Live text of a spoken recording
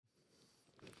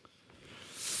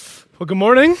Well, good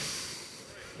morning.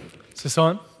 Is this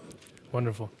on?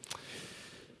 Wonderful.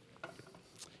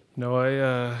 You know,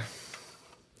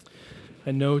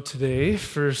 I know today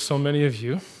for so many of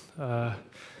you,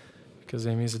 because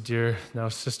Amy's a dear now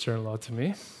sister-in-law to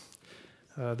me,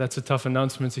 that's a tough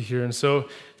announcement to hear. And so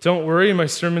don't worry, my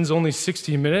sermon's only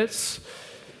 60 minutes.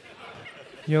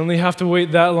 You only have to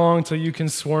wait that long until you can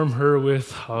swarm her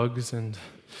with hugs and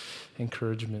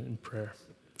encouragement and prayer.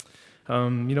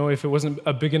 If it wasn't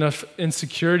a big enough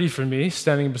insecurity for me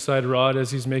standing beside Rod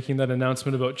as he's making that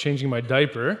announcement about changing my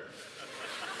diaper,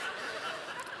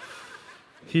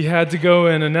 he had to go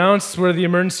and announce where the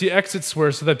emergency exits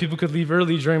were so that people could leave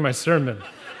early during my sermon.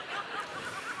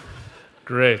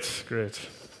 Great. You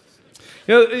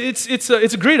know, it's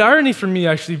a great irony for me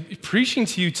actually preaching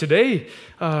to you today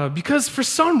because for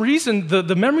some reason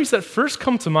the memories that first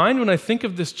come to mind when I think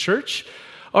of this church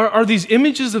are these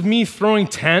images of me throwing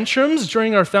tantrums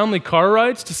during our family car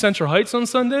rides to Central Heights on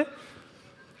Sunday.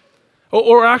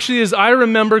 Or actually, as I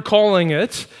remember calling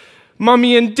it,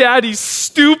 Mommy and Daddy's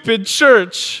stupid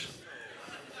church.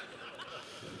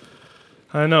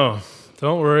 I know.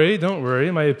 Don't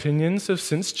worry. My opinions have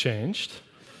since changed.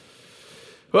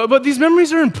 But these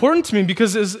memories are important to me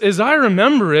because as I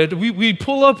remember it, we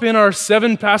pull up in our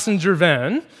 7-passenger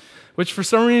van, which for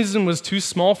some reason was too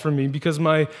small for me because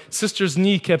my sister's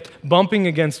knee kept bumping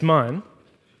against mine.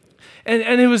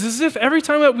 And it was as if every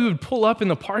time that we would pull up in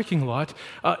the parking lot,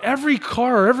 every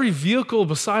car or every vehicle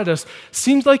beside us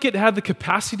seemed like it had the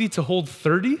capacity to hold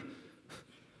 30.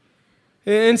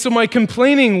 And so my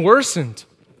complaining worsened.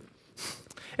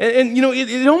 And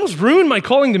it almost ruined my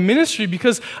calling to ministry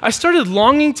because I started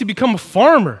longing to become a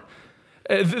farmer.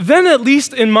 Then, at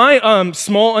least in my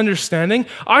small understanding,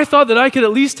 I thought that I could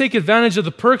at least take advantage of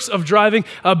the perks of driving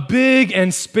a big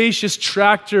and spacious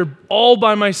tractor all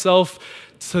by myself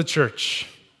to church.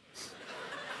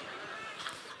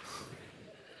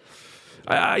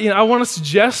 I want to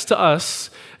suggest to us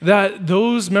that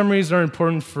those memories are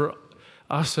important for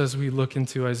us as we look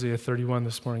into Isaiah 31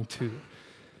 this morning too.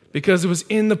 Because it was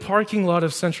in the parking lot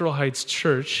of Central Heights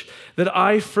Church that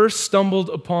I first stumbled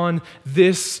upon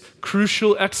this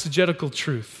crucial exegetical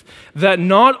truth, that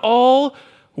not all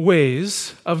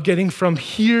ways of getting from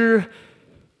here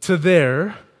to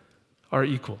there are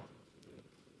equal.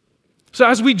 So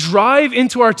as we drive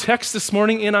into our text this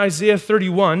morning in Isaiah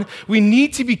 31, we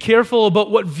need to be careful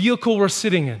about what vehicle we're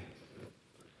sitting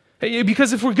in.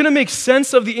 Because if we're going to make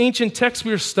sense of the ancient text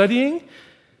we are studying,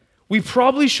 we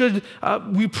probably should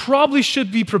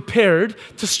be prepared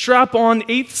to strap on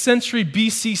 8th century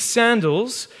BC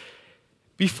sandals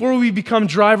before we become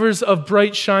drivers of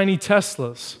bright, shiny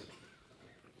Teslas.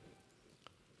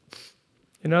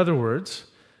 In other words,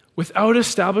 without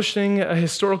establishing a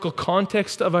historical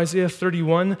context of Isaiah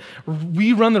 31,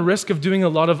 we run the risk of doing a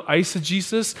lot of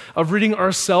eisegesis, of reading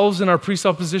ourselves and our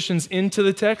presuppositions into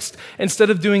the text, instead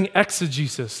of doing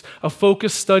exegesis, a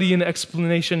focused study and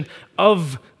explanation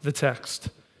of the text.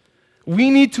 We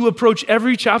need to approach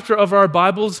every chapter of our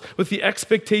Bibles with the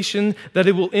expectation that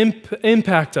it will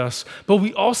impact us, but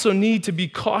we also need to be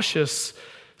cautious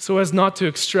so as not to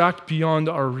extract beyond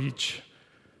our reach.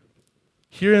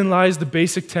 Herein lies the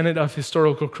basic tenet of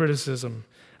historical criticism.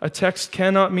 A text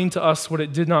cannot mean to us what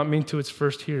it did not mean to its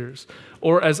first hearers.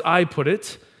 Or as I put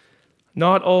it,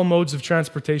 not all modes of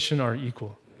transportation are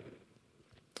equal.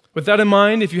 With that in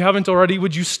mind, if you haven't already,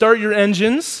 would you start your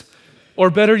engines? Or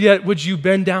better yet, would you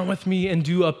bend down with me and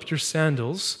do up your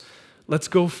sandals? Let's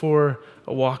go for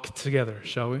a walk together,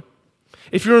 shall we?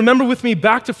 If you remember with me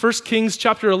back to 1 Kings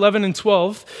chapter 11 and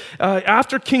 12,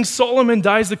 after King Solomon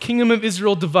dies, the kingdom of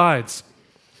Israel divides.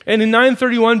 And in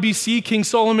 931 BC, King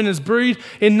Solomon is buried.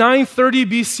 In 930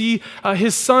 BC,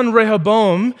 his son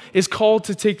Rehoboam is called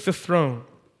to take the throne.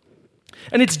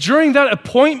 And it's during that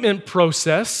appointment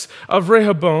process of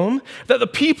Rehoboam that the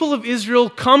people of Israel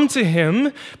come to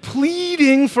him,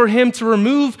 pleading for him to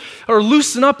remove or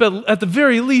loosen up, at the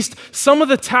very least, some of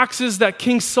the taxes that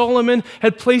King Solomon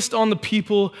had placed on the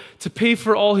people to pay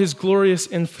for all his glorious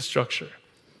infrastructure.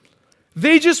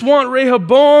 They just want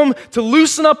Rehoboam to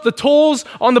loosen up the tolls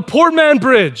on the Portman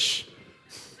Bridge.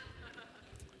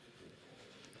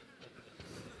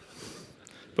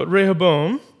 But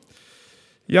Rehoboam,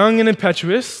 young and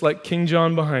impetuous, like King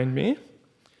John behind me,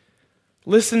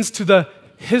 listens to the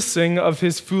hissing of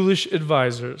his foolish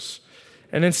advisors.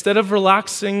 And instead of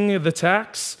relaxing the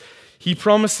tax, he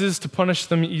promises to punish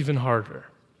them even harder.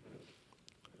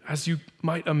 As you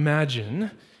might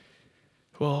imagine,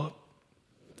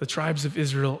 the tribes of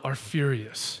Israel are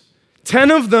furious.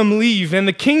 10 of them leave, and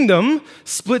the kingdom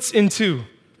splits in two.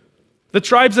 The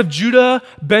tribes of Judah,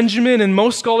 Benjamin, and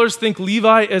most scholars think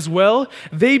Levi as well,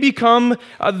 they become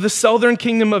the southern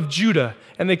kingdom of Judah,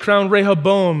 and they crown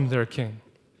Rehoboam their king.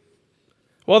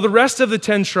 While the rest of the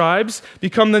 10 tribes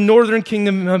become the northern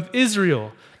kingdom of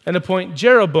Israel and appoint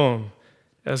Jeroboam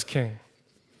as king.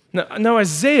 Now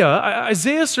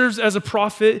Isaiah serves as a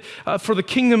prophet for the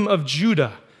kingdom of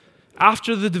Judah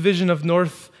after the division of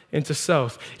north into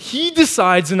south. He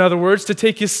decides, in other words, to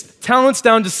take his talents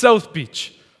down to South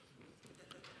Beach.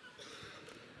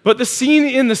 But the scene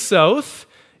in the South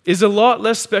is a lot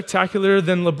less spectacular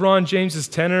than LeBron James's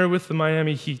tenure with the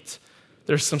Miami Heat.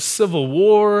 There's some civil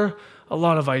war, a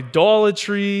lot of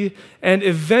idolatry, and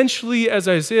eventually, as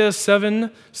Isaiah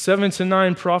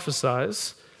 7:7-9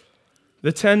 prophesies,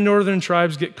 the 10 northern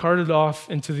tribes get carted off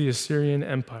into the Assyrian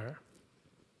Empire.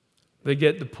 They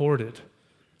get deported.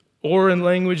 Or in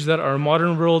language that our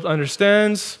modern world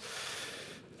understands,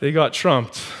 they got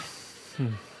trumped.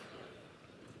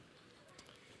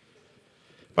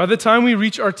 By the time we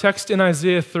reach our text in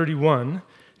Isaiah 31,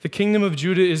 the kingdom of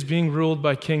Judah is being ruled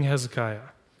by King Hezekiah.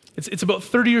 It's about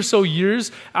 30 or so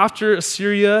years after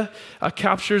Assyria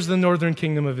captures the northern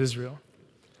kingdom of Israel.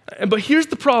 But here's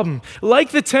the problem.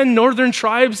 Like the 10 northern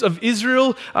tribes of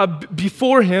Israel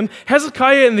before him,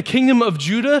 Hezekiah and the kingdom of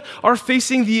Judah are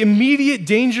facing the immediate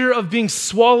danger of being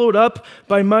swallowed up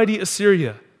by mighty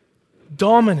Assyria,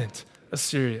 dominant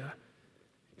Assyria.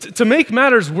 To make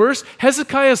matters worse,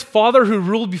 Hezekiah's father who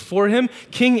ruled before him,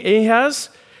 King Ahaz,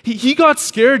 he got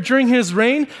scared during his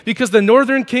reign because the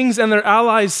northern kings and their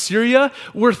allies, Syria,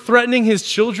 were threatening his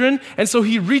children, and so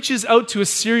he reaches out to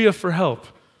Assyria for help.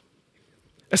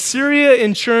 Assyria,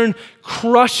 in turn,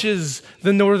 crushes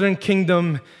the northern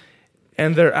kingdom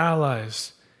and their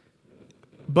allies.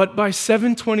 But by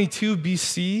 722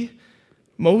 BC,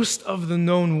 most of the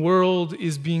known world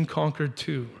is being conquered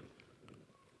too.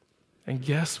 And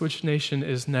guess which nation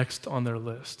is next on their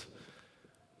list?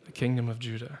 The kingdom of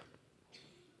Judah.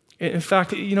 In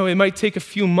fact, it might take a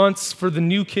few months for the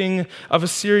new king of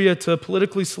Assyria to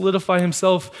politically solidify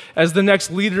himself as the next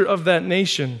leader of that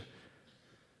nation.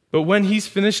 But when he's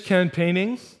finished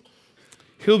campaigning,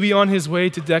 he'll be on his way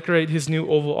to decorate his new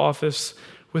Oval Office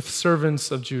with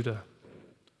servants of Judah.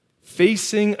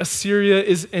 Facing Assyria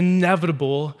is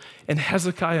inevitable, and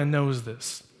Hezekiah knows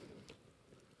this.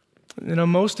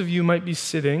 Most of you might be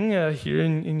sitting here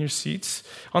in your seats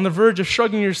on the verge of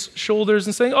shrugging your shoulders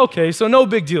and saying, okay, so no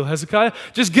big deal, Hezekiah.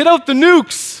 Just get out the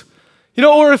nukes.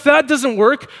 Or if that doesn't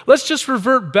work, let's just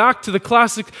revert back to the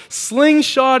classic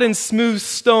slingshot and smooth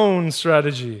stone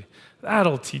strategy.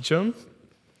 That'll teach them.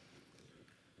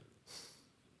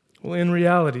 Well, in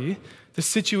reality, the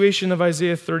situation of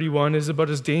Isaiah 31 is about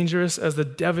as dangerous as the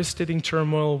devastating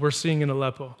turmoil we're seeing in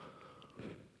Aleppo.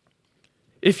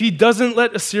 If he doesn't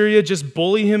let Assyria just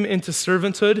bully him into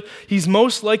servanthood, he's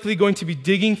most likely going to be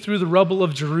digging through the rubble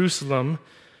of Jerusalem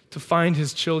to find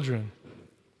his children.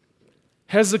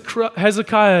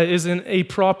 Hezekiah is in a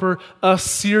proper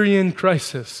Assyrian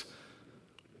crisis.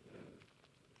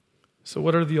 So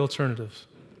what are the alternatives?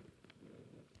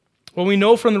 Well, we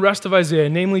know from the rest of Isaiah,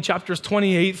 namely chapters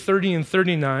 28, 30, and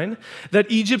 39,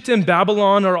 that Egypt and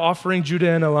Babylon are offering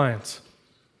Judah an alliance.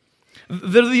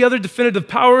 They're the other definitive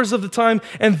powers of the time,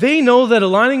 and they know that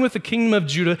aligning with the kingdom of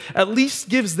Judah at least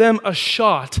gives them a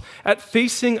shot at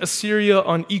facing Assyria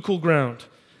on equal ground.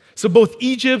 So both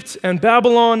Egypt and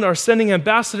Babylon are sending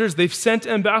ambassadors. They've sent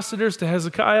ambassadors to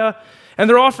Hezekiah, and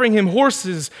they're offering him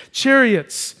horses,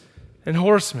 chariots, and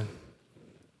horsemen.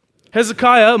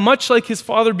 Hezekiah, much like his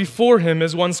father before him,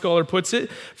 as one scholar puts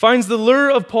it, finds the lure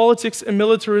of politics and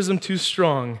militarism too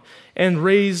strong and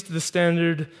raised the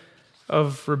standard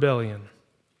of rebellion.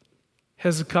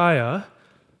 Hezekiah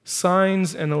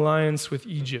signs an alliance with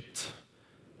Egypt,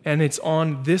 and it's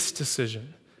on this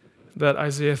decision that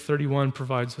Isaiah 31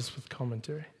 provides us with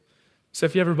commentary. So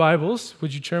if you have your Bibles,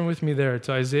 would you turn with me there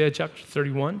to Isaiah chapter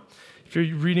 31? If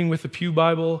you're reading with the Pew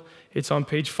Bible, it's on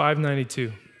page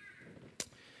 592.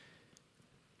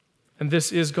 And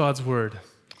this is God's word.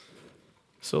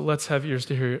 So let's have ears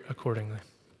to hear it accordingly.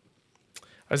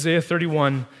 Isaiah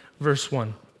 31, verse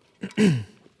 1.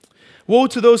 Woe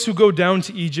to those who go down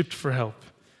to Egypt for help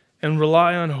and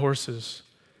rely on horses,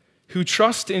 who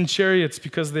trust in chariots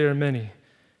because they are many,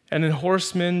 and in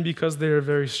horsemen because they are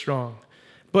very strong.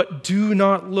 But do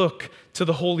not look to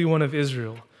the Holy One of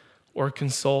Israel or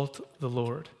consult the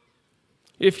Lord.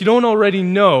 If you don't already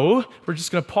know, we're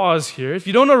just going to pause here. If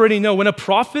you don't already know, when a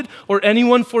prophet or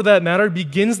anyone for that matter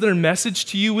begins their message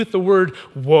to you with the word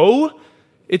woe,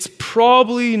 it's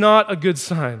probably not a good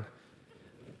sign.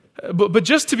 But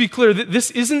just to be clear,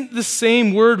 this isn't the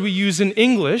same word we use in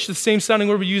English, the same sounding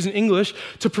word we use in English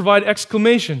to provide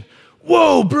exclamation.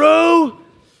 Whoa, bro!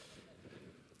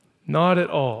 Not at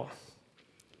all.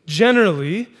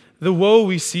 Generally, the woe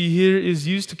we see here is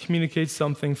used to communicate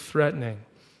something threatening.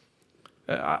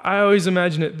 I always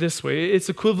imagine it this way. It's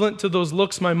equivalent to those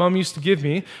looks my mom used to give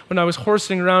me when I was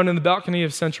horsing around in the balcony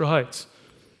of Central Heights.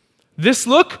 This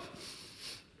look,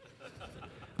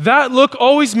 that look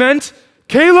always meant,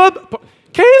 Caleb,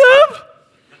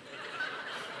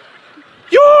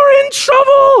 you're in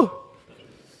trouble!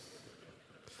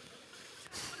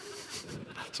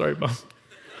 Sorry, Mom.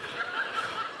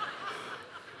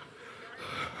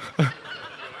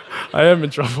 I am in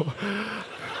trouble.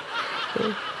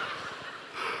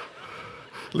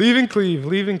 Leaving Cleve.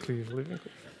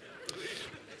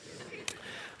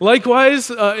 Likewise,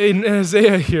 in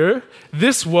Isaiah here,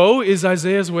 this woe is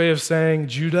Isaiah's way of saying,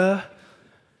 Judah,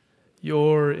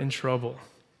 you're in trouble.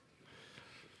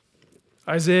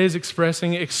 Isaiah is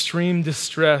expressing extreme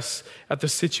distress at the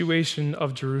situation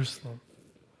of Jerusalem.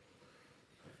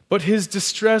 But his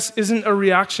distress isn't a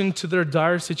reaction to their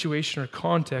dire situation or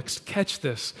context. Catch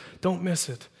this. Don't miss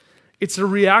it. It's a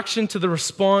reaction to the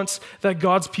response that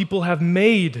God's people have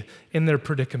made in their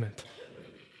predicament.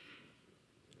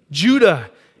 Judah,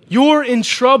 you're in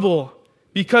trouble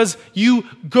because you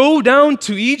go down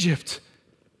to Egypt.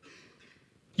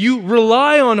 You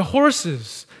rely on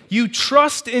horses. You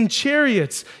trust in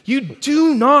chariots. You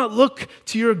do not look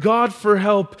to your God for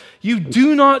help. You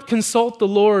do not consult the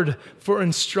Lord for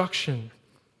instruction.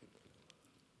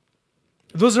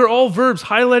 Those are all verbs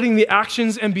highlighting the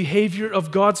actions and behavior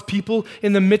of God's people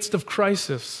in the midst of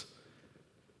crisis.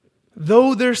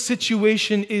 Though their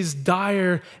situation is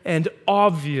dire and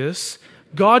obvious,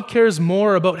 God cares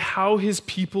more about how his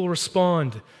people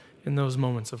respond in those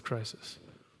moments of crisis.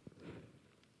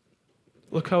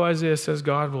 Look how Isaiah says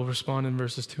God will respond in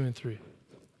verses 2 and 3.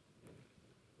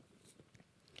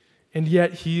 And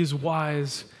yet he is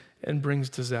wise and brings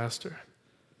disaster.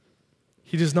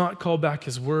 He does not call back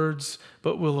his words,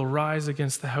 but will arise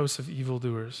against the house of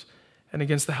evildoers and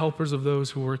against the helpers of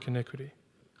those who work iniquity.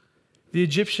 The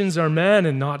Egyptians are man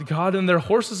and not God, and their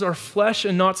horses are flesh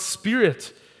and not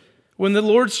spirit. When the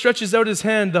Lord stretches out his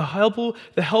hand, the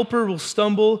helper will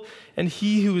stumble, and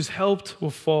he who is helped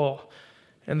will fall,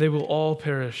 and they will all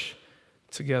perish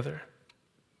together.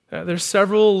 There's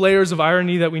several layers of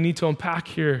irony that we need to unpack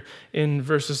here in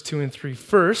verses 2 and 3.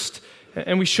 First,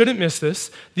 and we shouldn't miss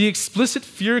this, the explicit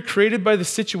fear created by the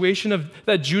situation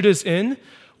that Judah is in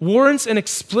warrants an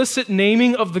explicit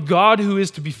naming of the God who is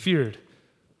to be feared.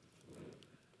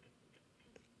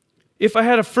 If I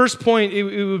had a first point,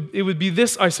 it would be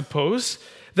this, I suppose,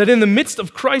 that in the midst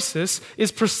of crisis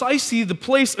is precisely the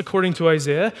place, according to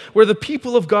Isaiah, where the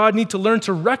people of God need to learn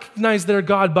to recognize their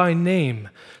God by name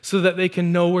so that they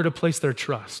can know where to place their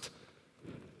trust.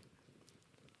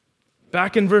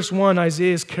 Back in verse 1,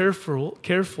 Isaiah is careful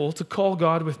to call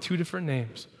God with two different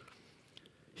names.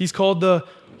 He's called the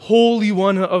Holy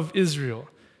One of Israel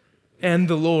and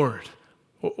the Lord,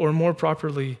 or more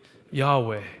properly,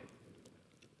 Yahweh.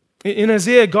 In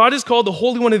Isaiah, God is called the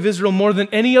Holy One of Israel more than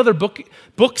any other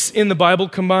books in the Bible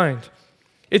combined.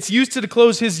 It's used to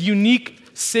disclose his unique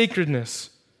sacredness,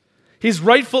 his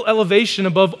rightful elevation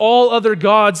above all other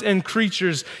gods and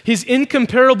creatures, his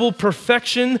incomparable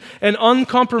perfection and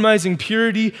uncompromising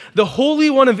purity. The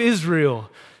Holy One of Israel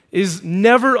is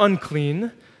never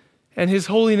unclean, and his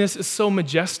holiness is so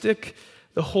majestic,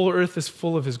 the whole earth is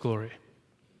full of his glory.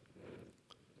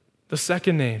 The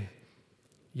second name,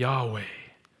 Yahweh,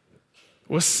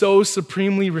 was so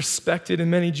supremely respected in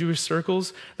many Jewish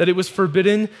circles that it was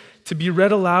forbidden to be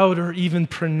read aloud or even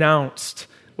pronounced,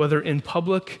 whether in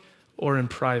public or in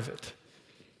private.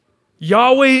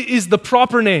 Yahweh is the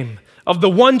proper name of the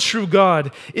one true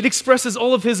God. It expresses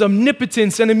all of his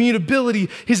omnipotence and immutability,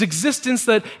 his existence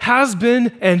that has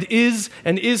been and is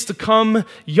to come.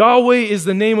 Yahweh is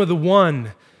the name of the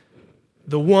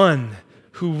one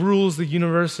who rules the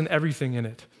universe and everything in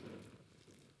it.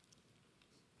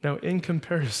 Now, in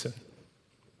comparison,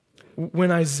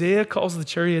 when Isaiah calls the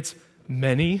chariots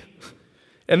many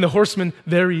and the horsemen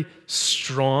very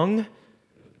strong,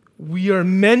 we are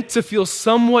meant to feel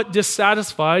somewhat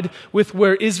dissatisfied with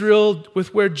where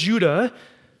Judah,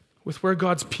 with where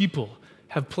God's people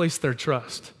have placed their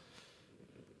trust.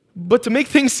 But to make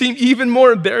things seem even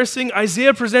more embarrassing,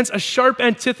 Isaiah presents a sharp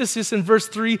antithesis in verse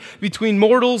 3 between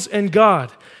mortals and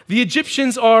God. The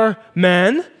Egyptians are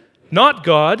man, not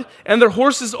God, and their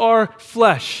horses are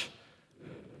flesh,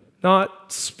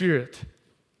 not spirit.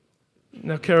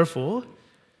 Now, careful.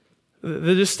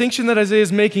 The distinction that Isaiah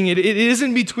is making, it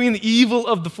isn't between the evil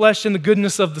of the flesh and the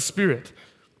goodness of the spirit.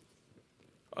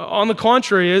 On the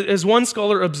contrary, as one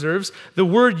scholar observes, the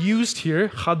word used here,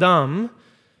 chadam,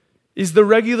 is the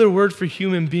regular word for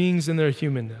human beings in their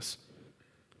humanness.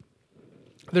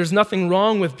 There's nothing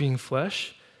wrong with being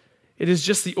flesh. It is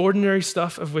just the ordinary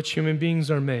stuff of which human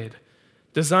beings are made,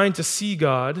 designed to see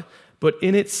God, but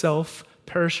in itself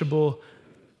perishable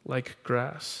like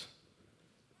grass.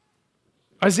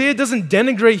 Isaiah doesn't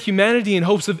denigrate humanity in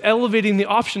hopes of elevating the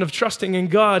option of trusting in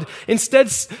God.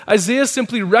 Instead, Isaiah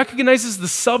simply recognizes the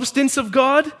substance of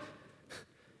God,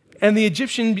 and the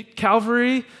Egyptian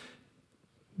Calvary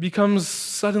becomes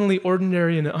suddenly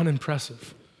ordinary and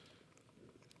unimpressive.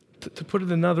 To put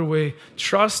it another way,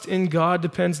 trust in God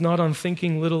depends not on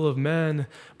thinking little of man,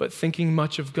 but thinking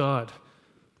much of God.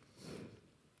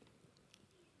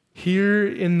 Here,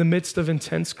 in the midst of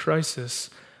intense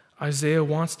crisis, Isaiah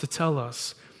wants to tell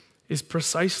us is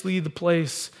precisely the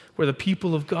place where the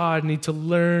people of God need to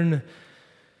learn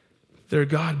their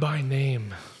God by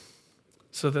name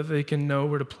so that they can know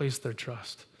where to place their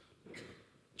trust.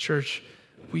 Church,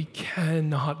 we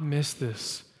cannot miss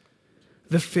this.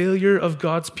 The failure of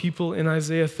God's people in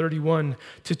Isaiah 31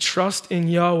 to trust in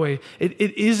Yahweh, it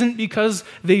isn't because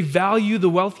they value the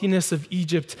wealthiness of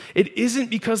Egypt. It isn't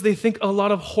because they think a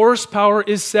lot of horsepower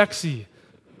is sexy.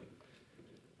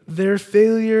 Their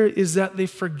failure is that they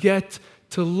forget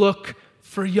to look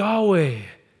for Yahweh.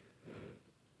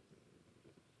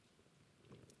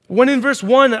 When in verse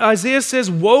 1, Isaiah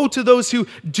says, "Woe to those who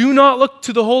do not look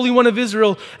to the Holy One of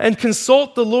Israel and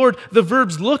consult the Lord." The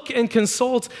verbs look and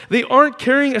consult, they aren't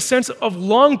carrying a sense of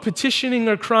long petitioning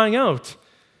or crying out.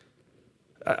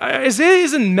 Isaiah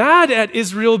isn't mad at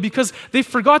Israel because they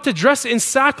forgot to dress in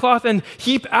sackcloth and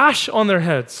heap ash on their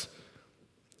heads.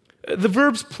 The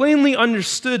verbs plainly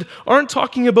understood aren't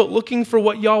talking about looking for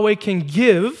what Yahweh can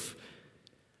give.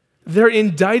 They're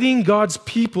indicting God's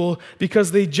people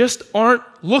because they just aren't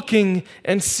looking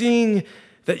and seeing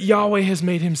that Yahweh has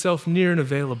made himself near and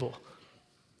available.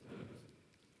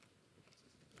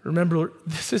 Remember,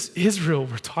 this is Israel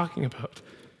we're talking about.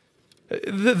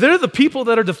 They're the people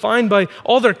that are defined by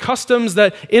all their customs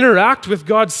that interact with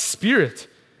God's Spirit.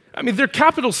 I mean, their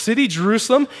capital city,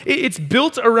 Jerusalem, it's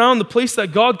built around the place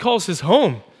that God calls his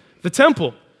home, the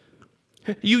temple.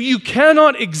 You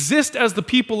cannot exist as the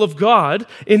people of God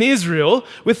in Israel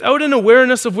without an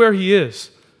awareness of where he is.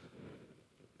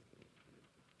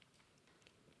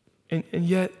 And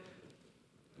yet,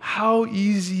 how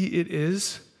easy it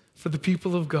is for the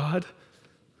people of God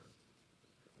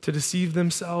to deceive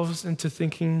themselves into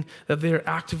thinking that they are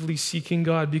actively seeking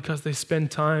God because they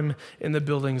spend time in the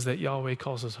buildings that Yahweh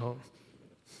calls his home.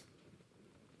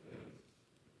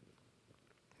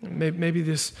 Maybe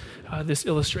this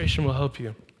illustration will help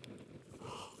you,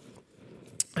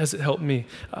 as it helped me.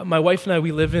 My wife and I,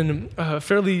 we live in a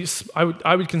fairly,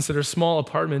 I would consider, small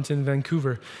apartment in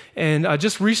Vancouver. And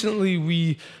just recently,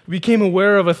 we became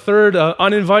aware of a third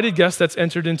uninvited guest that's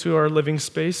entered into our living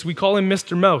space. We call him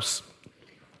Mr. Mouse.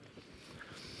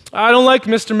 I don't like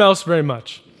Mr. Mouse very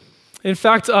much. In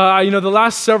fact, the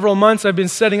last several months I've been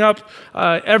setting up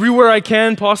everywhere I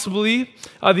can possibly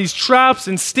these traps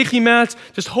and sticky mats,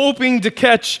 just hoping to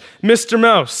catch Mr.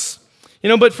 Mouse.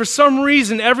 But for some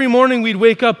reason, every morning we'd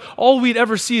wake up, all we'd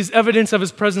ever see is evidence of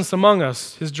his presence among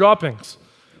us, his droppings.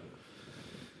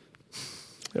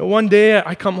 One day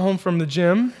I come home from the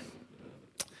gym,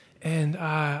 and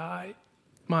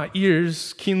my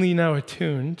ears, keenly now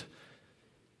attuned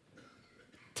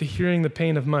to hearing the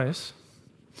pain of mice,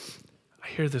 I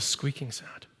hear this squeaking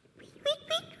sound.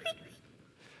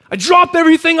 I drop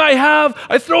everything I have.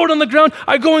 I throw it on the ground.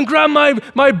 I go and grab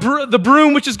the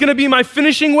broom, which is going to be my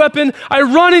finishing weapon. I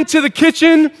run into the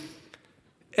kitchen,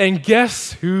 and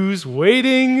guess who's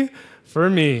waiting for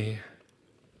me?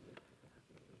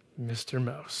 Mr.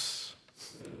 Mouse.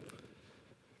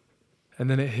 And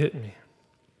then it hit me.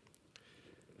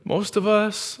 Most of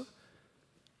us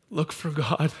look for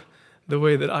God the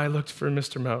way that I looked for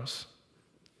Mr. Mouse.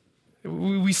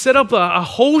 We set up a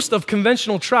host of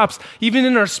conventional traps, even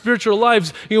in our spiritual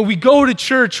lives. We go to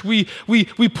church, we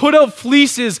put out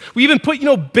fleeces, we even put,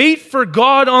 bait for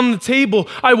God on the table.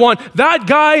 I want that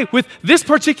guy with this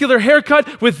particular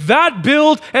haircut, with that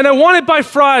build, and I want it by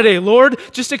Friday, Lord.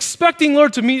 Just expecting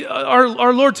Lord to meet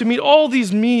our Lord to meet all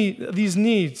these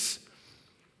needs.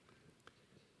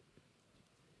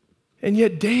 And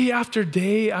yet, day after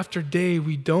day after day,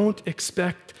 we don't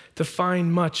expect to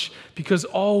find much because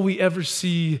all we ever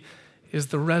see is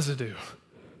the residue.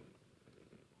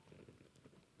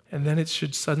 And then it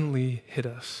should suddenly hit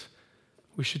us.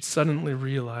 We should suddenly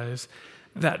realize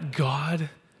that God,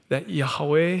 that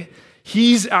Yahweh,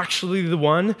 he's actually the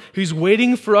one who's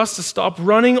waiting for us to stop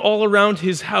running all around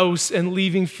his house and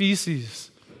leaving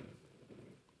feces.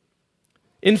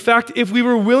 In fact, if we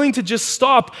were willing to just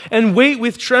stop and wait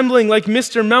with trembling like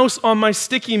Mr. Mouse on my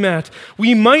sticky mat,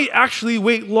 we might actually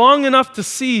wait long enough to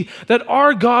see that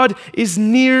our God is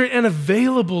near and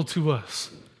available to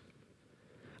us.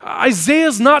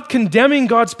 Isaiah's not condemning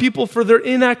God's people for their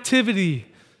inactivity.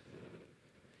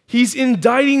 He's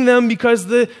indicting them because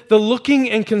the looking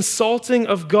and consulting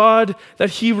of God that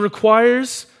he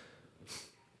requires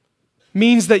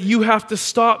means that you have to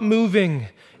stop moving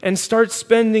and start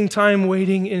spending time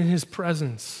waiting in his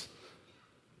presence.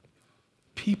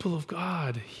 People of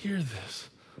God, hear this.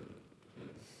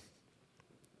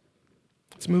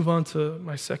 Let's move on to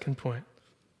my second point.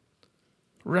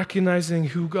 Recognizing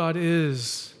who God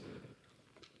is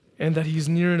and that he's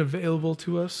near and available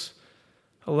to us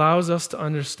allows us to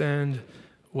understand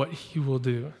what he will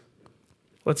do.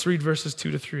 Let's read verses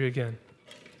 2-3 again.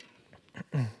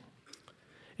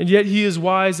 And yet he is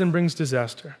wise and brings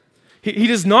disaster. He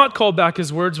does not call back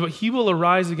his words, but he will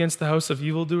arise against the house of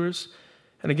evildoers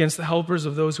and against the helpers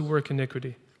of those who work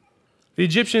iniquity. The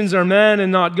Egyptians are man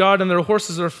and not God, and their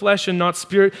horses are flesh and not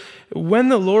spirit. When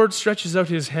the Lord stretches out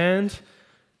his hand,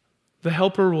 the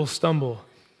helper will stumble,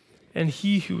 and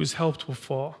he who is helped will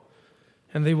fall,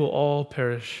 and they will all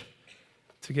perish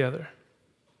together.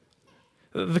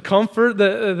 The comfort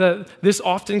that this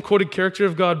often quoted character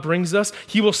of God brings us,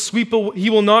 he will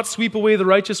not sweep away the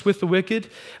righteous with the wicked.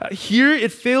 Here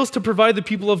it fails to provide the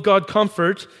people of God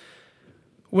comfort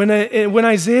when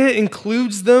Isaiah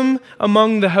includes them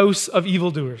among the house of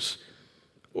evildoers,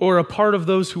 or a part of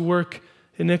those who work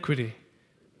iniquity.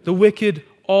 The wicked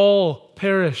all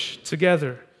perish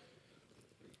together.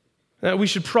 Now, we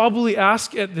should probably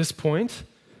ask at this point,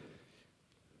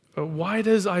 why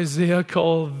does Isaiah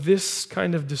call this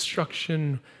kind of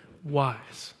destruction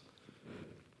wise?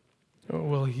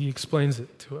 Well, he explains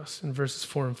it to us in verses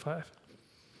 4 and 5.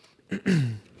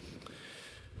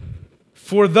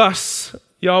 For thus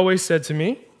Yahweh said to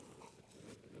me,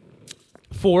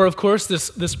 for, of course,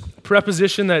 this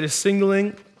preposition that is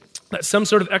signaling that some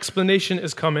sort of explanation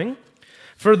is coming.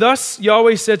 For thus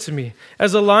Yahweh said to me,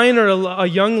 as a lion or a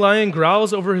young lion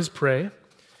growls over his prey,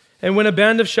 and when a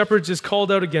band of shepherds is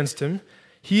called out against him,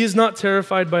 he is not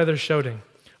terrified by their shouting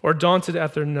or daunted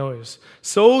at their noise.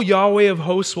 So Yahweh of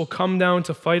hosts will come down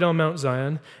to fight on Mount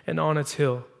Zion and on its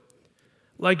hill.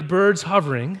 Like birds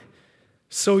hovering,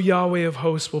 so Yahweh of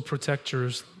hosts will protect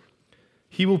Jerusalem.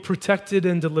 He will protect it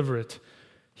and deliver it.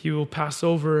 He will pass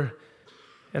over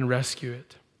and rescue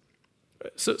it.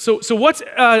 So what's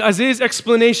Isaiah's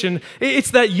explanation?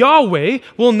 It's that Yahweh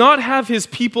will not have his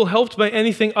people helped by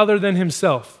anything other than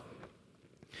himself.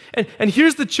 And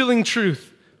here's the chilling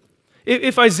truth.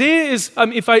 If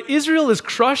Israel is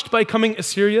crushed by coming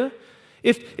Assyria,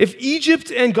 if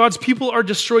Egypt and God's people are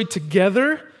destroyed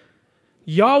together,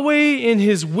 Yahweh in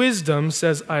his wisdom,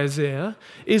 says Isaiah,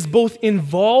 is both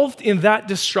involved in that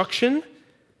destruction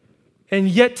and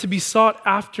yet to be sought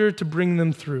after to bring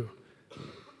them through.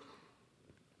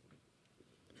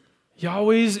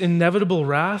 Yahweh's inevitable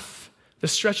wrath, the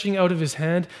stretching out of his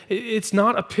hand, it's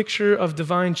not a picture of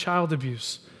divine child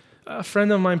abuse. A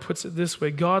friend of mine puts it this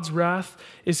way: God's wrath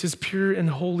is his pure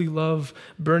and holy love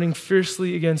burning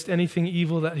fiercely against anything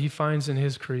evil that he finds in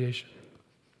his creation.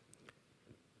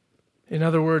 In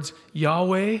other words,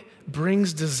 Yahweh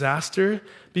brings disaster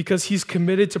because he's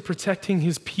committed to protecting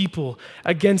his people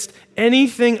against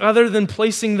anything other than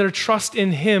placing their trust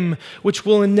in him, which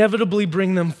will inevitably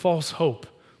bring them false hope.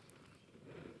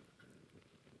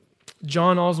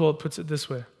 John Oswald puts it this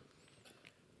way: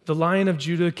 the Lion of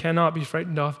Judah cannot be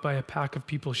frightened off by a pack of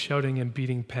people shouting and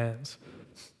beating pans.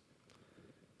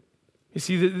 You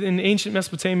see, in ancient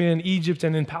Mesopotamia and Egypt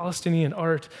and in Palestinian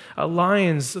art,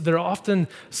 lions, they're often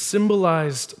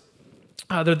symbolized,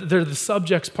 they're the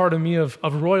subjects, pardon me, of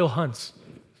royal hunts.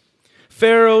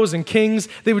 Pharaohs and kings,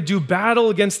 they would do battle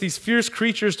against these fierce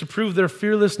creatures to prove their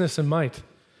fearlessness and might.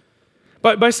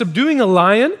 But by subduing a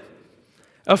lion,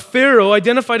 a pharaoh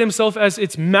identified himself as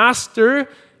its master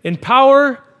in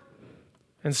power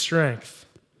and strength.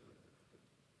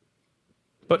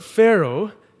 But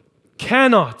Pharaoh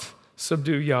cannot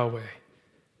subdue Yahweh.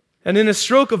 And in a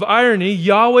stroke of irony,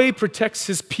 Yahweh protects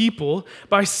his people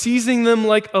by seizing them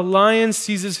like a lion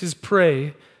seizes his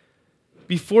prey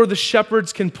before the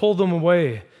shepherds can pull them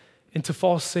away into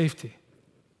false safety.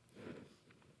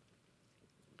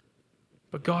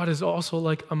 But God is also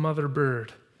like a mother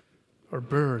bird, or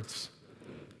birds,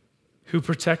 who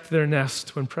protect their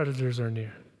nest when predators are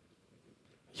near.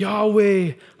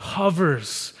 Yahweh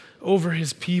hovers over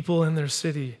his people and their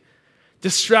city,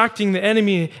 distracting the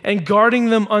enemy and guarding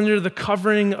them under the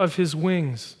covering of his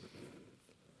wings.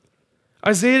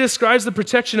 Isaiah describes the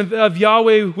protection of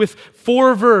Yahweh with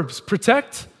 4 verbs: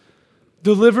 protect,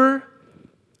 deliver,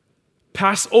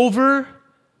 pass over,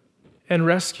 and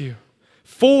rescue.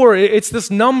 4, it's this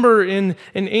number in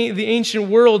the ancient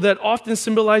world that often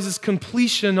symbolizes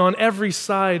completion on every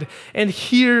side. And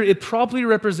here it probably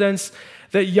represents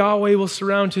that Yahweh will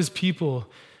surround his people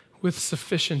with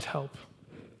sufficient help.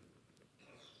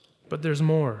 But there's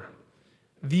more.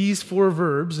 These 4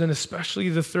 verbs, and especially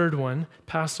the third one,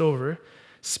 pass over,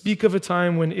 speak of a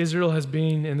time when Israel has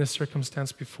been in this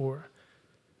circumstance before.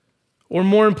 Or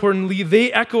more importantly,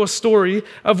 they echo a story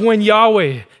of when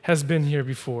Yahweh has been here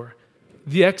before,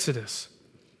 the Exodus.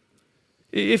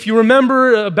 If you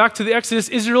remember back to the Exodus,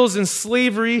 Israel is in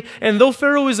slavery, and though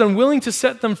Pharaoh is unwilling to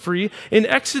set them free, in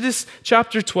Exodus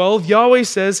chapter 12, Yahweh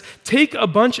says, "Take a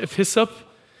bunch of hyssop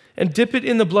and dip it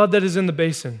in the blood that is in the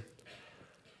basin,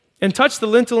 and touch the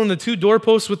lintel and the 2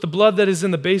 doorposts with the blood that is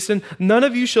in the basin. None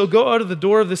of you shall go out of the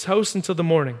door of this house until the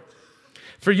morning.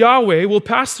 For Yahweh will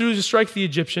pass through to strike the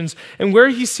Egyptians, and where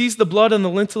he sees the blood on the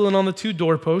lintel and on the 2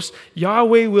 doorposts,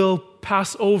 Yahweh will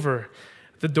pass over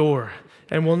the door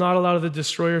and will not allow the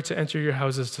destroyer to enter your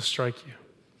houses to strike you.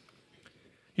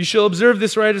 You shall observe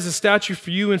this rite as a statute for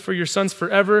you and for your sons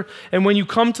forever, and when you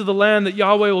come to the land that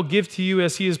Yahweh will give to you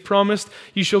as he has promised,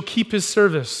 you shall keep his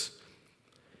service.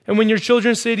 And when your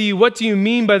children say to you, 'What do you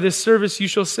mean by this service?' you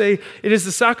shall say, 'It is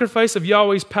the sacrifice of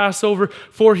Yahweh's Passover,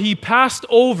 for he passed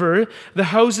over the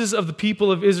houses of the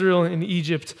people of Israel in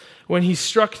Egypt when he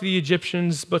struck the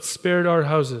Egyptians but spared our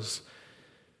houses.'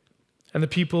 And the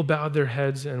people bowed their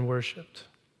heads and worshipped."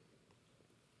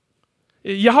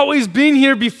 Yahweh's been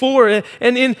here before,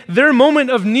 and in their moment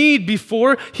of need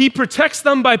before, he protects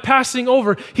them by passing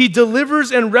over. He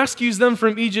delivers and rescues them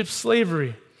from Egypt's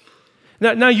slavery.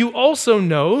 Now you also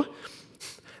know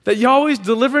that Yahweh's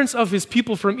deliverance of his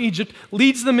people from Egypt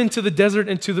leads them into the desert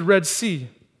and to the Red Sea.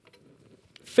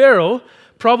 Pharaoh,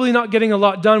 probably not getting a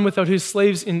lot done without his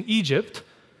slaves in Egypt,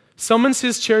 summons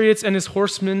his chariots and his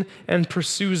horsemen and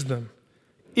pursues them.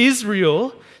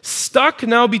 Israel, stuck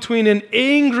now between an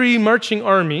angry marching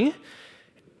army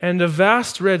and a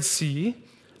vast Red Sea,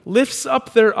 lifts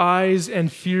up their eyes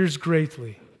and fears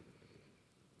greatly.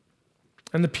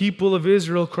 And the people of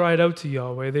Israel cried out to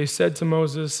Yahweh. They said to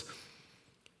Moses,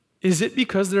 "Is it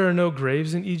because there are no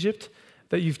graves in Egypt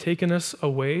that you've taken us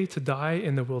away to die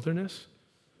in the wilderness?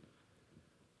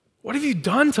 What have you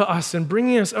done to us in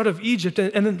bringing us out of Egypt?"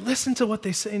 And then listen to what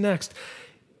they say next.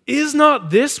 "Is not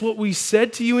this what we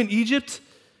said to you in Egypt?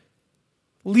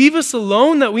 Leave us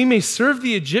alone that we may serve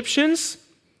the Egyptians?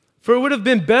 For it would have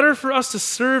been better for us to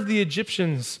serve the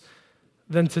Egyptians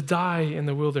than to die in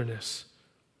the wilderness."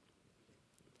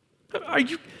 Are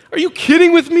you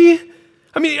kidding with me?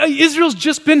 I mean, Israel's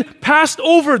just been passed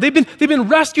over. They've been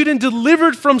rescued and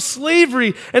delivered from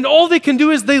slavery, and all they can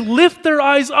do is they lift their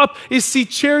eyes up is see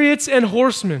chariots and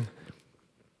horsemen.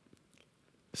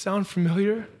 Sound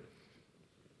familiar?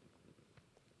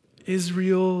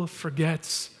 Israel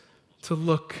forgets to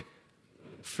look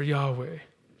for Yahweh.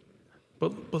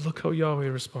 But look how Yahweh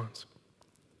responds.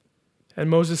 "And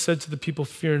Moses said to the people,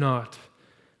 'Fear not,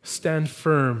 stand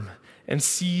firm, and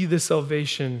see the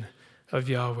salvation of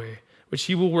Yahweh, which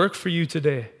he will work for you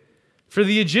today. For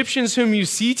the Egyptians whom you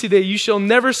see today, you shall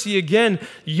never see again.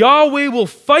 Yahweh will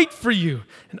fight for you.'"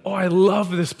 And I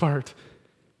love this part.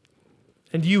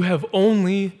 "And you have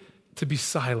only to be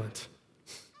silent."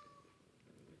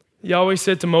 Yahweh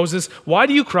said to Moses, "Why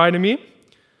do you cry to me?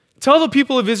 Tell the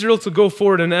people of Israel to go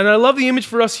forward." And I love the image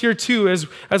for us here too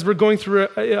as we're going through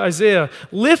Isaiah.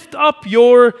 "Lift up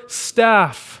your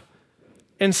staff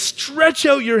and stretch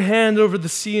out your hand over the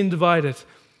sea and divide it,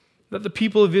 that the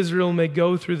people of Israel may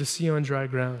go through the sea on dry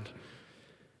ground.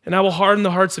 And I will harden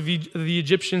the hearts of the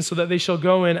Egyptians so that they shall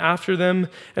go in after them,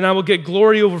 and I will get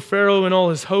glory over Pharaoh and all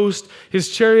his host,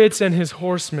 his chariots and his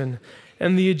horsemen.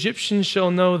 And the Egyptians shall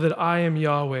know that I am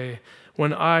Yahweh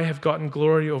when I have gotten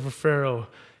glory over Pharaoh,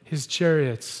 his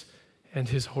chariots, and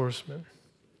his horsemen."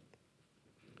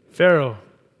 Pharaoh,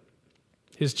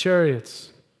 his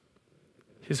chariots,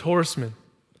 his horsemen.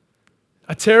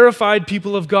 A terrified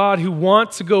people of God who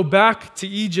want to go back to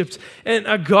Egypt, and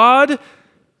a God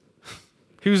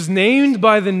who's named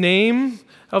by the name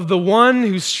of the one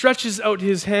who stretches out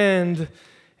his hand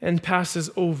and passes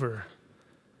over.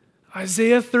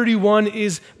 Isaiah 31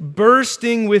 is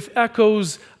bursting with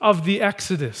echoes of the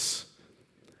Exodus.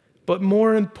 But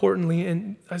more importantly,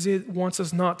 and Isaiah wants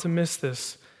us not to miss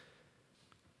this,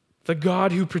 the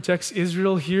God who protects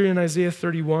Israel here in Isaiah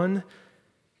 31,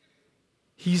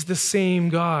 he's the same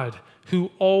God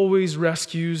who always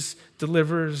rescues,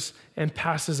 delivers, and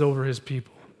passes over his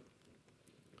people.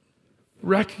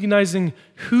 Recognizing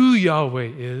who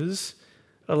Yahweh is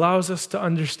allows us to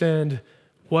understand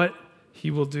what he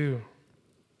will do.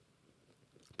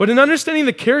 But in understanding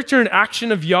the character and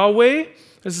action of Yahweh,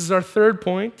 this is our third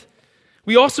point,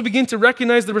 we also begin to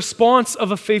recognize the response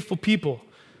of a faithful people.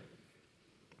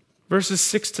 Verses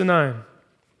 6 to 9.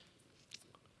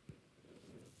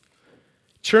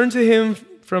 Turn to him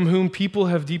from whom people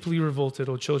have deeply revolted,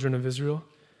 O children of Israel.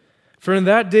 For in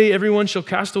that day everyone shall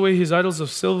cast away his idols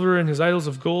of silver and his idols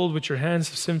of gold, which your hands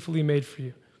have sinfully made for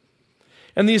you.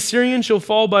 And the Assyrian shall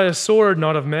fall by a sword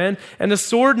not of man, and a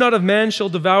sword not of man shall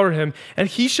devour him, and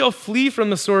he shall flee from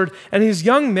the sword, and his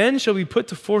young men shall be put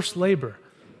to forced labor.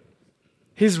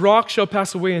 His rock shall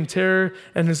pass away in terror,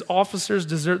 and his officers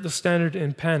desert the standard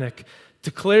in panic,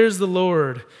 declares the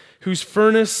Lord, whose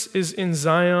furnace is in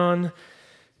Zion,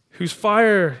 whose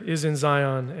fire is in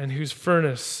Zion, and whose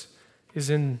furnace is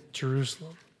in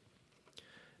Jerusalem.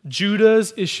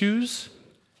 Judah's issues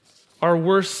are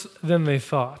worse than they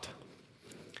thought.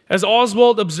 As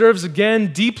Oswald observes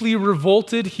again, deeply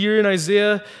revolted here in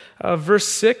Isaiah verse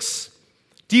 6,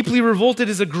 deeply revolted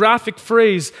is a graphic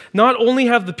phrase. Not only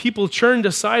have the people turned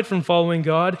aside from following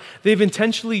God, they've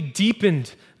intentionally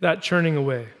deepened that turning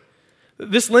away.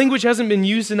 This language hasn't been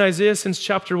used in Isaiah since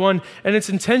chapter 1, and its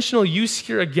intentional use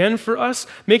here again for us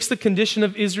makes the condition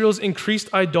of Israel's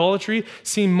increased idolatry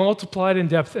seem multiplied in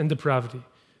depth and depravity.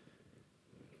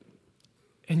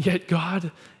 And yet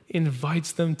God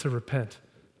invites them to repent.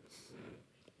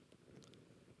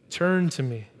 Turn to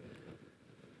me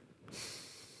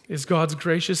is God's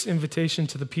gracious invitation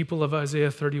to the people of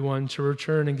Isaiah 31 to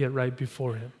return and get right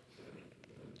before him.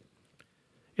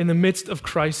 In the midst of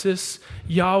crisis,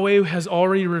 Yahweh has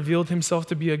already revealed himself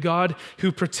to be a God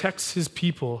who protects his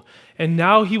people, and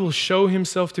now he will show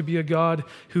himself to be a God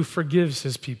who forgives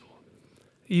his people,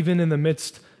 even in the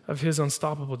midst of his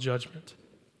unstoppable judgment.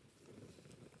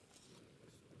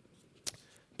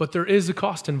 But there is a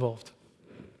cost involved.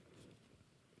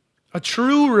 A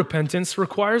true repentance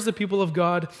requires the people of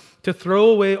God to throw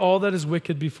away all that is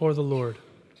wicked before the Lord,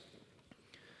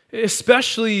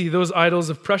 especially those idols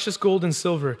of precious gold and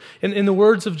silver. In the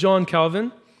words of John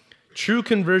Calvin, true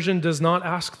conversion does not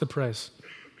ask the price.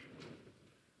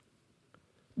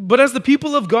 But as the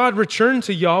people of God return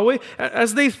to Yahweh,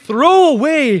 as they throw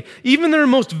away even their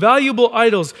most valuable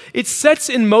idols, it sets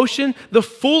in motion the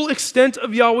full extent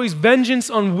of Yahweh's vengeance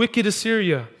on wicked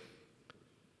Assyria.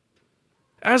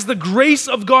 As the grace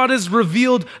of God is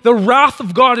revealed, the wrath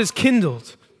of God is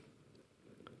kindled.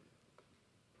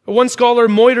 One scholar,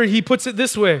 Moiter, he puts it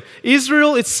this way: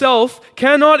 Israel itself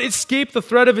cannot escape the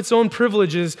threat of its own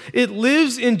privileges. It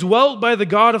lives indwelt by the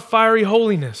God of fiery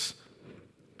holiness.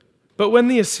 But when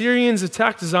the Assyrians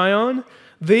attacked Zion,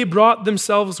 they brought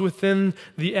themselves within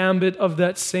the ambit of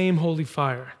that same holy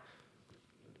fire.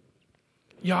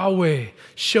 Yahweh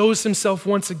shows himself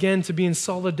once again to be in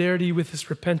solidarity with his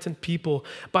repentant people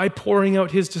by pouring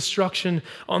out his destruction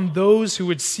on those who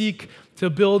would seek to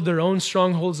build their own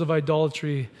strongholds of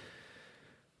idolatry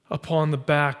upon the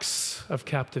backs of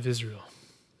captive Israel.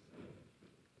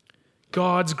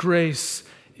 God's grace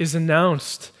is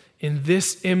announced in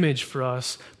this image for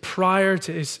us prior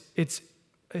to its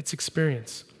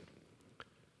experience.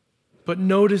 But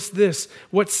notice this,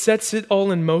 what sets it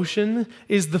all in motion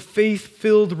is the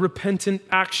faith-filled, repentant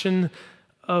action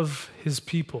of his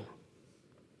people.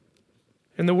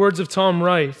 In the words of Tom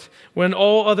Wright, when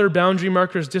all other boundary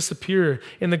markers disappear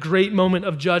in the great moment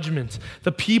of judgment,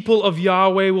 the people of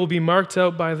Yahweh will be marked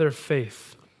out by their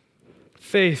faith.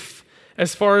 Faith,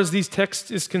 as far as these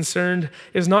texts is concerned,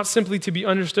 is not simply to be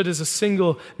understood as a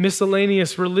single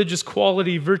miscellaneous religious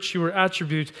quality, virtue, or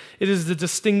attribute. It is the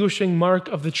distinguishing mark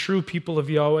of the true people of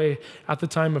Yahweh at the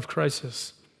time of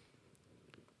crisis.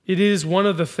 It is one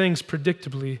of the things,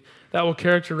 predictably, that will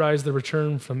characterize the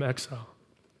return from exile.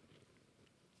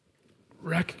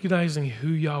 Recognizing who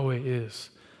Yahweh is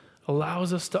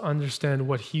allows us to understand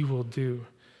what he will do,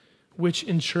 which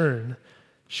in turn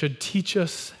should teach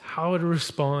us how to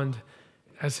respond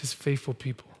as his faithful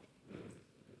people.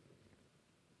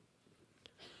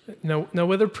 Now,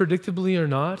 whether predictably or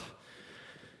not,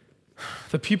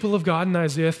 the people of God in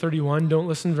Isaiah 31 don't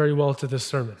listen very well to this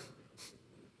sermon.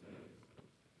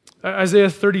 Isaiah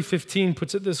 30:15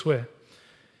 puts it this way: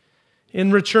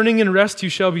 in returning and rest you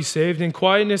shall be saved, in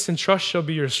quietness and trust shall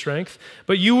be your strength.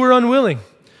 But you were unwilling.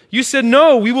 You said,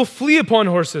 no, we will flee upon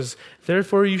horses.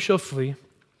 Therefore you shall flee.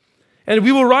 And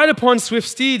we will ride upon swift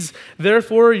steeds.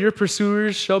 Therefore your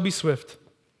pursuers shall be swift.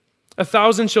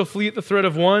 1,000 shall flee at the threat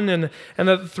of one, and at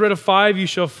the threat of 5 you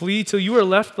shall flee, till you are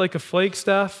left like a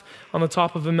flagstaff on the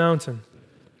top of a mountain,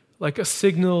 like a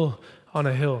signal on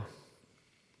a hill.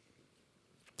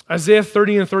 Isaiah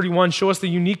 30 and 31 show us the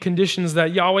unique conditions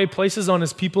that Yahweh places on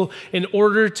his people in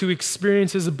order to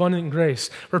experience his abundant grace: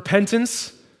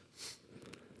 repentance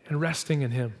and resting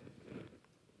in him.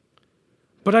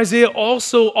 But Isaiah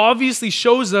also obviously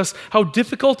shows us how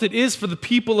difficult it is for the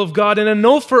people of God, and I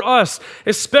know for us,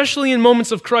 especially in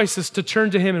moments of crisis, to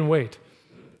turn to him and wait.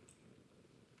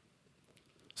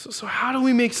 So how do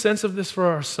we make sense of this for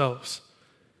ourselves,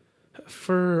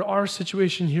 for our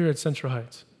situation here at Central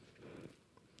Heights?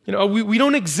 We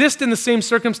don't exist in the same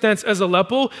circumstance as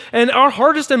Aleppo, and our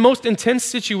hardest and most intense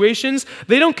situations,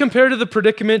 they don't compare to the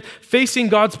predicament facing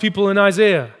God's people in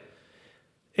Isaiah.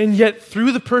 And yet,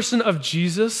 through the person of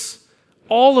Jesus,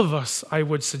 all of us, I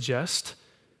would suggest,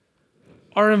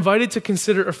 are invited to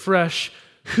consider afresh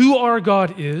who our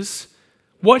God is,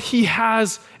 what he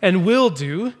has and will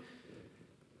do,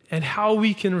 and how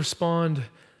we can respond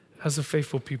as a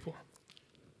faithful people.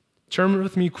 Turn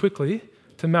with me quickly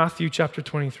to Matthew chapter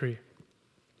 23.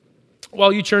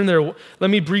 While you turn there, let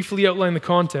me briefly outline the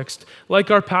context.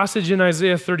 Like our passage in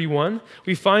Isaiah 31,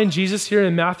 we find Jesus here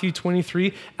in Matthew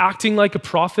 23 acting like a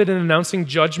prophet and announcing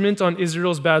judgment on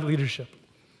Israel's bad leadership.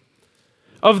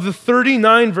 Of the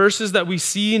 39 verses that we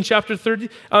see in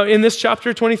in this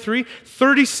chapter 23,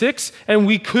 36, and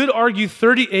we could argue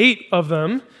 38 of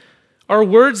them, are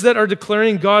words that are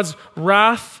declaring God's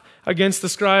wrath against the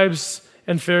scribes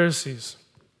and Pharisees.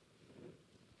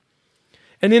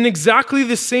 And in exactly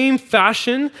the same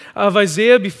fashion of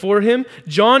Isaiah before him,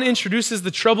 John introduces the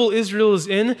trouble Israel is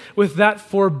in with that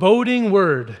foreboding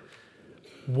word,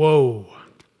 woe.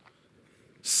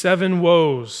 7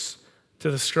 woes to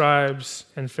the scribes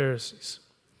and Pharisees.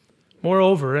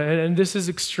 Moreover, and this is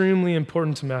extremely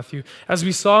important to Matthew, as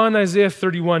we saw in Isaiah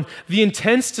 31, the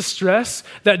intense distress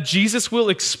that Jesus will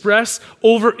express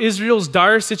over Israel's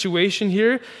dire situation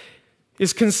here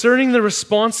is concerning the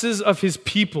responses of his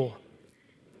people.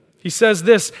 He says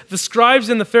this: the scribes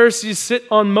and the Pharisees sit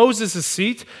on Moses'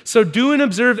 seat, so do and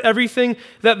observe everything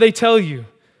that they tell you,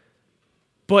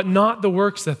 but not the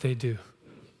works that they do.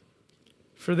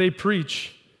 For they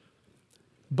preach,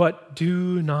 but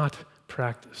do not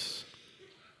practice.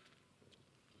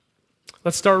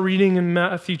 Let's start reading in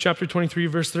Matthew chapter 23,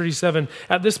 verse 37.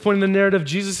 At this point in the narrative,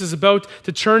 Jesus is about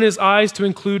to turn his eyes to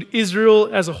include Israel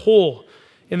as a whole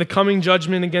in the coming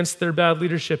judgment against their bad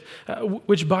leadership,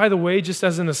 which, by the way, just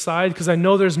as an aside, because I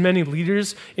know there's many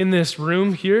leaders in this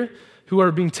room here who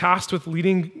are being tasked with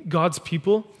leading God's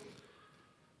people,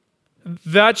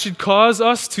 that should cause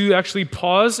us to actually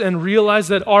pause and realize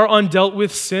that our undealt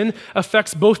with sin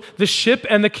affects both the ship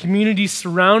and the community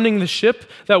surrounding the ship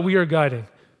that we are guiding.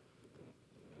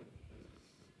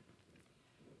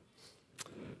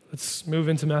 Let's move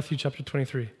into Matthew chapter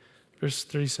 23, verse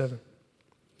 37.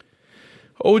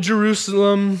 O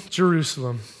Jerusalem,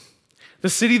 Jerusalem, the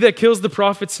city that kills the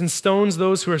prophets and stones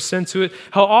those who are sent to it,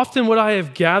 how often would I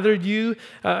have gathered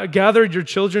your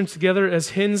children together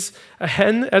as a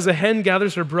hen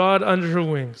gathers her brood under her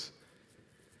wings,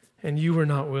 and you were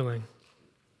not willing.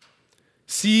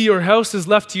 See, your house is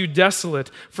left to you desolate.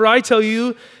 For I tell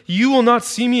you, you will not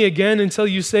see me again until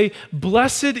you say,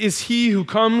 blessed is he who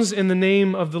comes in the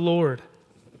name of the Lord.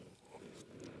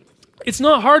 It's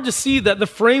not hard to see that the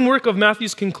framework of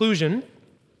Matthew's conclusion,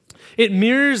 it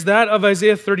mirrors that of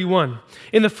Isaiah 31.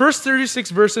 In the first 36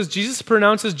 verses, Jesus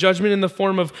pronounces judgment in the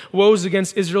form of woes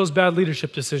against Israel's bad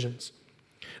leadership decisions.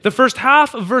 The first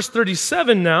half of verse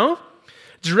 37 now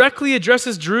directly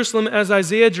addresses Jerusalem as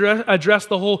Isaiah addressed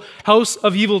the whole house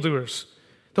of evildoers.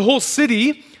 The whole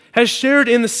city has shared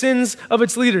in the sins of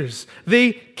its leaders.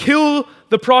 They kill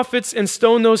the prophets and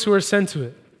stone those who are sent to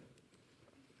it.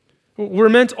 We're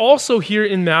meant also here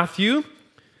in Matthew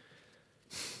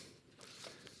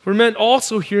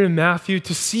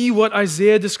to see what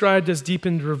Isaiah described as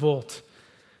deepened revolt.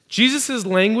 Jesus'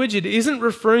 language, it isn't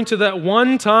referring to that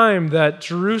one time that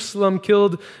Jerusalem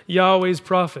killed Yahweh's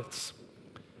prophets.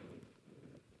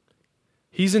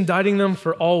 He's indicting them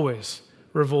for always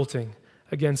revolting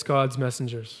against God's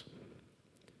messengers.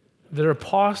 Their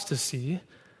apostasy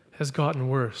has gotten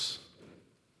worse.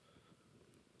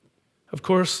 Of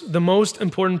course, the most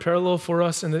important parallel for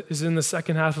us is in the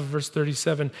second half of verse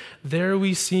 37. There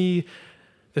we see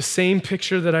the same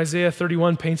picture that Isaiah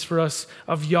 31 paints for us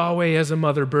of Yahweh as a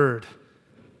mother bird.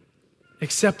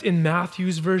 Except in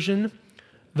Matthew's version,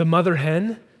 the mother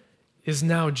hen is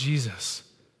now Jesus,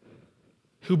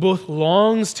 who both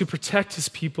longs to protect his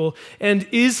people and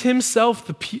is himself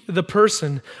the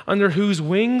person under whose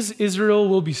wings Israel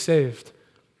will be saved.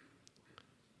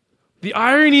 The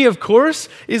irony, of course,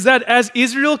 is that as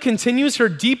Israel continues her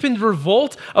deepened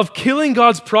revolt of killing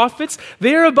God's prophets,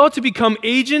 they are about to become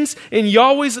agents in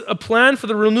Yahweh's plan for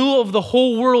the renewal of the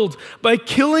whole world by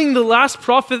killing the last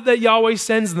prophet that Yahweh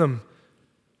sends them,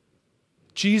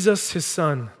 Jesus, his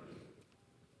son.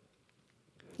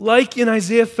 Like in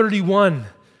Isaiah 31,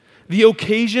 the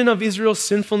occasion of Israel's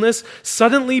sinfulness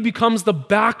suddenly becomes the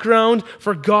background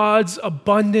for God's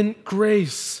abundant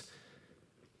grace.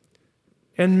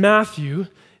 And Matthew,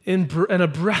 in a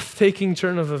breathtaking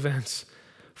turn of events,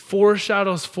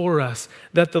 foreshadows for us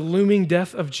that the looming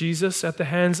death of Jesus at the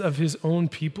hands of his own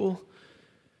people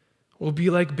will be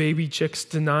like baby chicks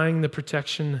denying the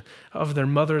protection of their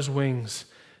mother's wings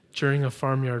during a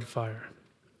farmyard fire.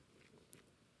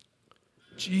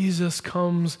 Jesus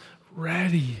comes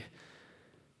ready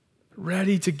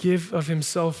to give of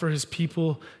himself for his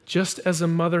people, just as a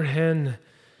mother hen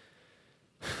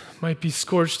might be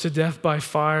scorched to death by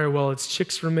fire while its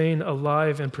chicks remain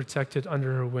alive and protected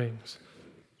under her wings.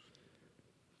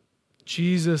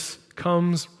 Jesus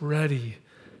comes ready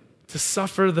to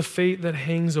suffer the fate that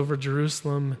hangs over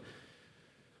Jerusalem,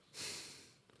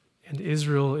 and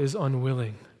Israel is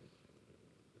unwilling.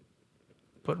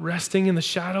 But resting in the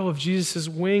shadow of Jesus'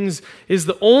 wings is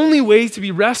the only way to be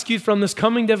rescued from this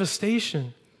coming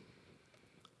devastation.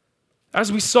 As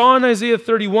we saw in Isaiah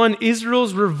 31,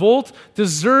 Israel's revolt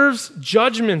deserves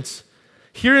judgment.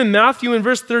 Here in Matthew in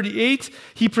verse 38,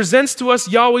 he presents to us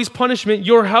Yahweh's punishment.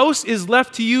 Your house is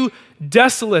left to you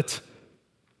desolate.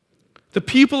 The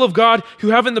people of God who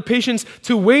haven't the patience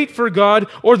to wait for God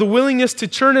or the willingness to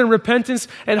turn in repentance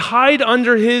and hide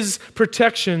under his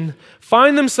protection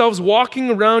find themselves walking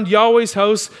around Yahweh's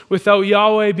house without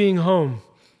Yahweh being home.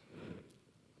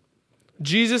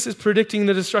 Jesus is predicting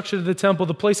the destruction of the temple,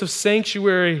 the place of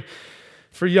sanctuary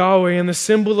for Yahweh and the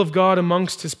symbol of God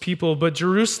amongst his people. But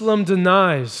Jerusalem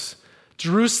denies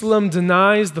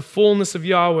the fullness of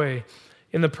Yahweh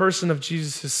in the person of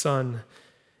Jesus, his son.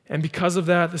 And because of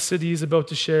that, the city is about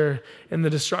to share in the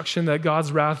destruction that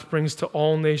God's wrath brings to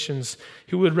all nations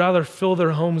who would rather fill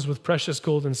their homes with precious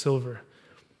gold and silver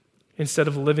instead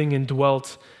of living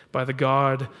indwelt by the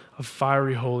God of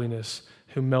fiery holiness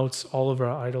who melts all of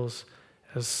our idols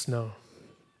as snow.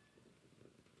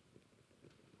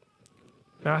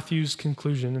 Matthew's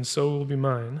conclusion, and so will be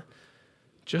mine,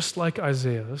 just like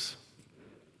Isaiah's,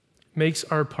 makes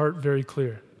our part very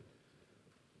clear.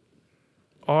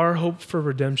 Our hope for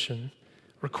redemption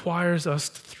requires us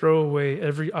to throw away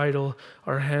every idol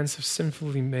our hands have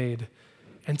sinfully made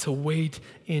and to wait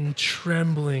in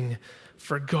trembling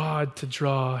for God to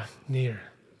draw near.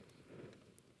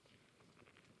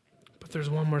 But there's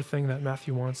one more thing that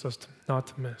Matthew wants us not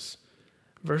to miss.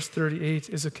 Verse 38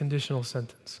 is a conditional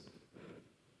sentence.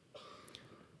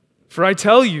 For I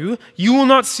tell you, you will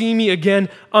not see me again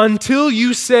until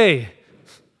you say.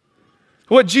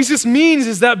 What Jesus means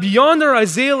is that beyond our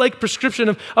Isaiah-like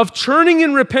prescription of turning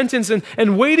in repentance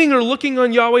and waiting or looking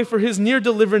on Yahweh for his near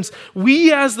deliverance,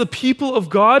 we as the people of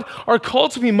God are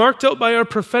called to be marked out by our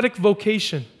prophetic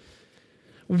vocation.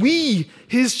 We,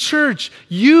 his church,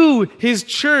 you, his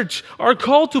church, are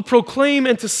called to proclaim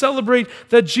and to celebrate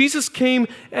that Jesus came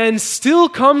and still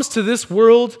comes to this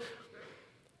world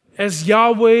as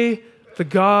Yahweh, the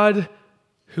God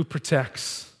who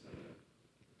protects.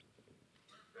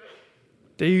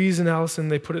 Davies and Allison,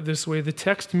 they put it this way: the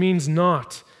text means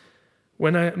not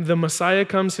when the Messiah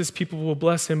comes, his people will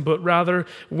bless him, but rather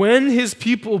when his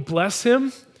people bless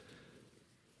him,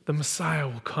 the Messiah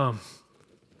will come.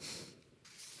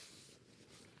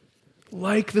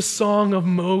 Like the song of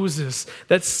Moses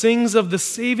that sings of the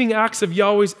saving acts of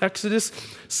Yahweh's exodus,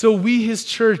 so we, his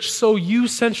church, so you,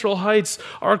 Central Heights,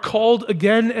 are called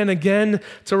again and again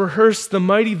to rehearse the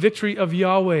mighty victory of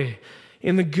Yahweh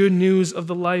in the good news of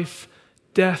the life,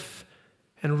 death,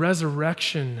 and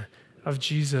resurrection of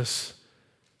Jesus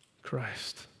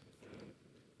Christ.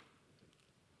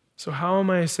 So how am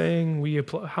I saying we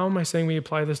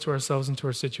apply this to ourselves and to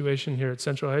our situation here at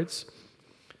Central Heights?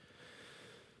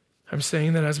 I'm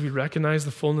saying that as we recognize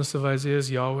the fullness of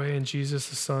Isaiah's Yahweh and Jesus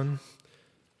the Son,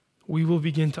 we will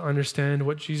begin to understand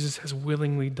what Jesus has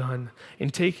willingly done in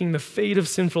taking the fate of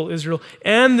sinful Israel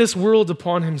and this world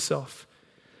upon himself,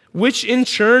 which in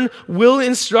turn will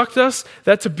instruct us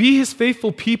that to be his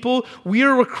faithful people, we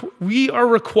are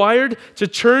required to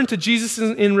turn to Jesus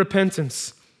in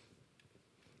repentance,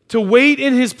 to wait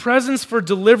in his presence for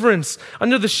deliverance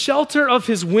under the shelter of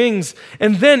his wings.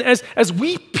 And then as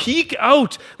we peek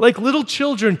out like little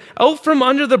children, out from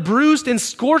under the bruised and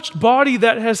scorched body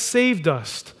that has saved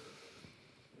us,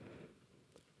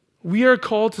 We are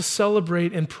called to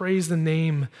celebrate and praise the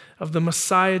name of the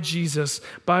Messiah Jesus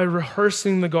by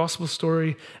rehearsing the gospel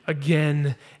story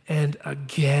again and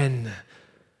again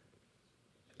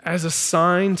as a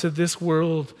sign to this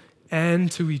world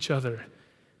and to each other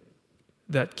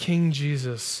that King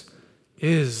Jesus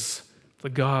is the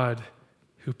God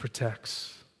who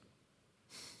protects.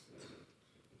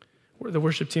 The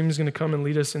worship team is going to come and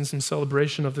lead us in some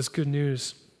celebration of this good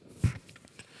news.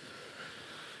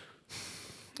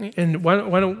 And why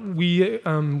don't we,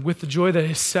 with the joy that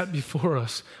is set before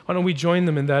us, why don't we join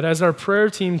them in that? As our prayer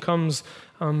team comes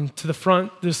to the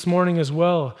front this morning as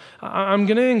well, I'm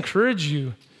going to encourage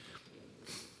you.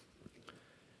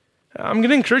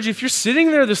 If you're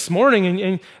sitting there this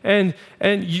morning and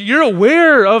you're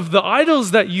aware of the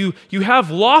idols that you have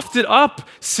lofted up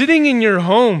sitting in your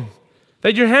home,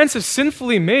 that your hands have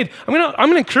sinfully made, I'm going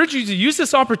to encourage you to use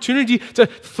this opportunity to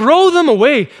throw them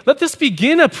away. Let this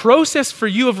begin a process for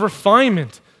you of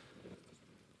refinement.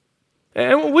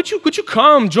 And would you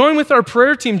come, join with our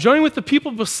prayer team, join with the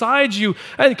people beside you,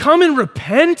 and come in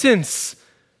repentance.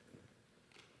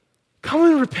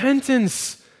 Come in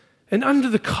repentance and under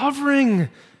the covering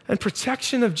and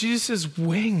protection of Jesus'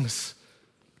 wings.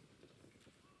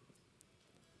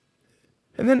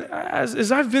 And then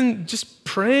as I've been just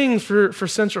praying for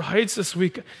Central Heights this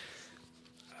week,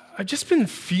 I've just been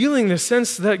feeling this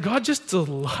sense that God just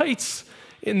delights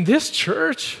in this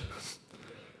church.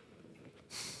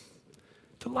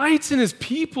 Delights in his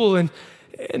people, and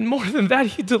more than that,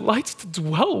 he delights to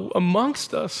dwell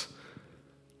amongst us.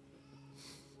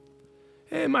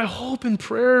 And my hope and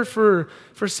prayer for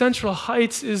Central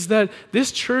Heights is that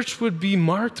this church would be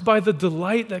marked by the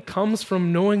delight that comes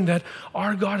from knowing that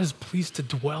our God is pleased to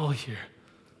dwell here.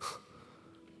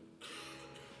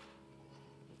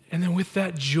 And then with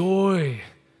that joy,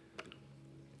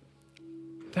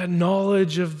 that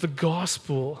knowledge of the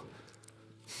gospel,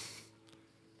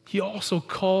 he also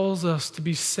calls us to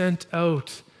be sent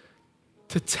out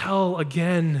to tell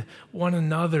again one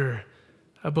another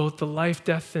about the life,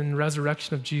 death, and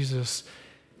resurrection of Jesus,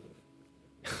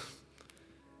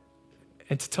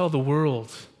 and to tell the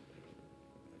world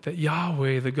that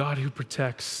Yahweh, the God who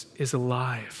protects, is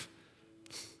alive.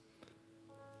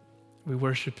 We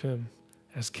worship him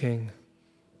as King.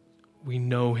 We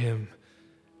know him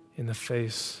in the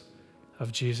face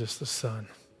of Jesus the Son.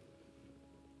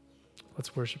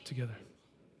 Let's worship together.